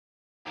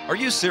Are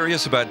you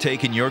serious about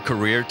taking your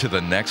career to the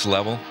next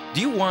level?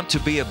 Do you want to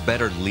be a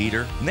better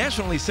leader?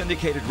 Nationally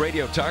syndicated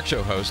radio talk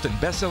show host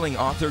and best-selling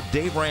author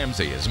Dave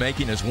Ramsey is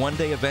making his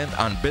one-day event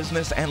on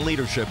business and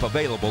leadership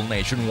available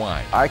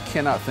nationwide. I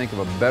cannot think of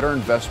a better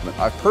investment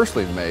I've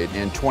personally made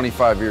in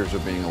 25 years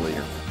of being a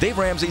leader. Dave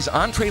Ramsey's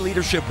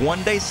Entreleadership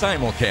one-day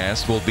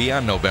simulcast will be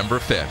on November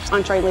 5th.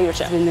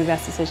 Entreleadership is the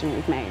best decision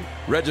we've made.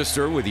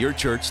 Register with your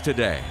church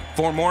today.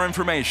 For more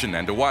information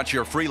and to watch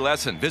your free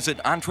lesson, visit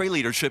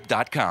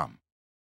entreleadership.com.